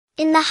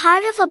In the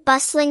heart of a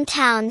bustling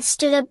town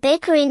stood a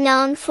bakery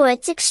known for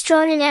its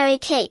extraordinary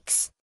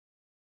cakes.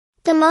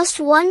 The most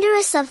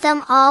wondrous of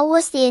them all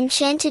was the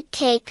enchanted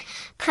cake,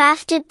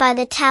 crafted by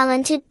the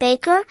talented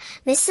baker,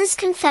 Mrs.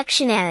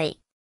 Confectionery.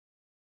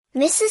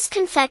 Mrs.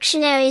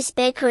 Confectionery's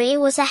bakery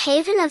was a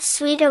haven of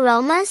sweet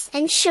aromas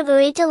and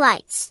sugary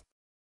delights.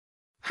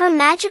 Her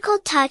magical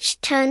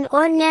touch turned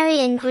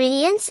ordinary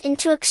ingredients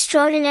into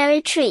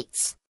extraordinary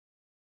treats.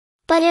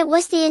 But it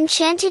was the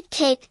enchanted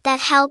cake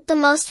that held the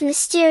most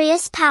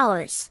mysterious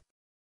powers.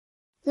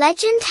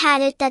 Legend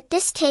had it that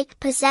this cake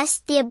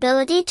possessed the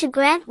ability to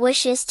grant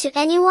wishes to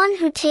anyone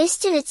who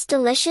tasted its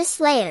delicious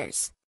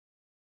layers.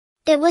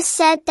 It was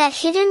said that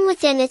hidden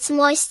within its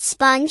moist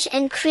sponge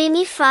and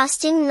creamy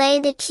frosting lay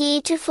the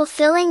key to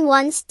fulfilling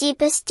one's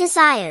deepest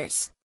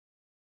desires.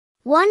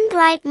 One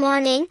bright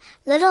morning,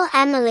 little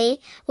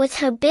Emily, with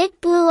her big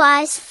blue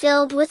eyes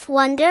filled with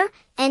wonder,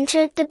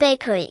 entered the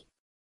bakery.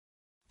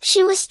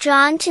 She was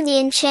drawn to the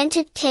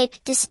enchanted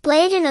cake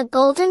displayed in a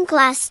golden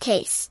glass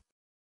case.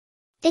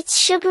 Its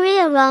sugary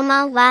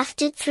aroma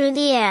wafted through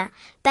the air,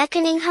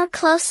 beckoning her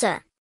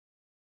closer.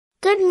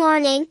 "Good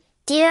morning,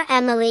 dear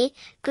Emily,"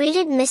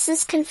 greeted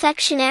Mrs.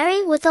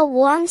 Confectionery with a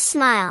warm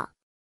smile.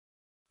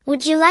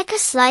 "Would you like a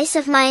slice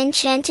of my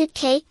enchanted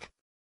cake?"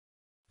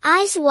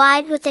 Eyes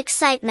wide with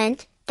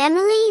excitement,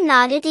 Emily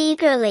nodded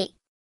eagerly.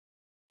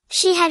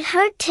 She had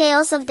heard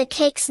tales of the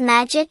cake's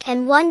magic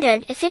and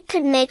wondered if it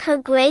could make her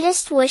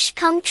greatest wish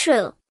come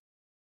true.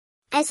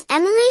 As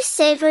Emily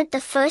savored the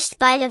first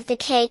bite of the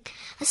cake,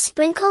 a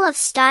sprinkle of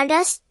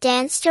stardust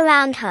danced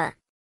around her.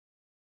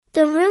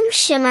 The room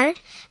shimmered,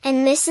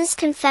 and Mrs.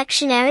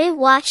 Confectionery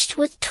watched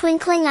with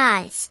twinkling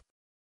eyes.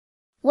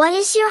 "What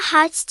is your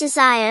heart's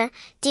desire,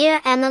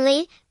 dear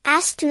Emily?"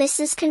 asked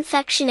Mrs.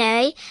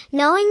 Confectionery,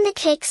 knowing the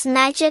cake's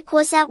magic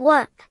was at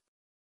work.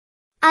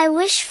 "I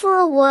wish for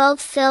a world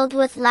filled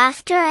with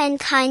laughter and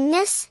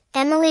kindness,"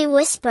 Emily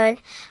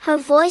whispered, her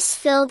voice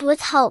filled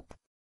with hope.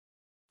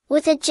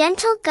 With a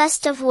gentle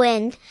gust of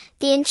wind,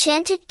 the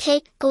enchanted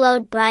cake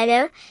glowed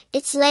brighter,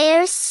 its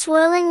layers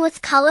swirling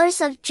with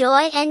colors of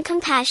joy and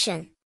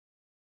compassion.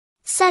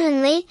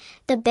 Suddenly,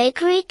 the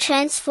bakery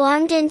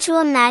transformed into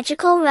a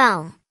magical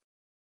realm.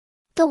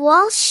 The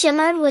walls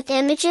shimmered with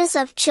images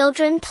of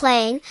children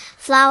playing,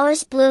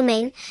 flowers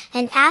blooming,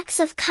 and acts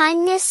of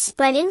kindness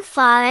spreading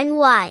far and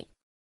wide.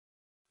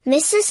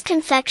 Mrs.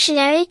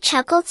 Confectionery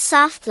chuckled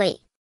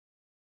softly.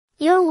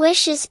 "Your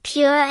wish is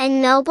pure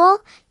and noble,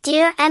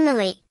 dear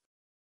Emily.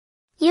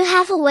 You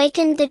have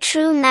awakened the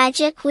true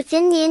magic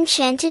within the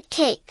enchanted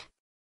cake."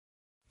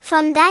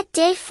 From that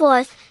day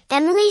forth,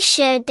 Emily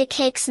shared the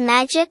cake's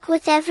magic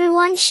with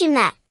everyone she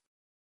met.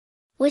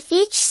 With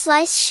each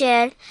slice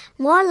shared,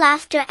 more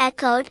laughter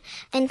echoed,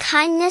 and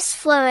kindness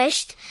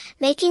flourished,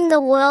 making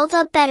the world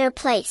a better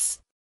place.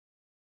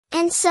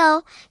 And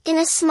so, in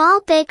a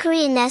small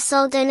bakery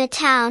nestled in a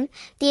town,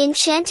 the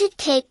enchanted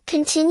cake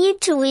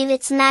continued to weave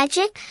its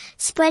magic,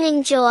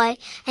 spreading joy,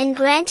 and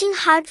granting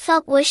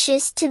heartfelt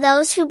wishes to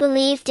those who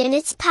believed in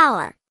its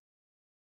power.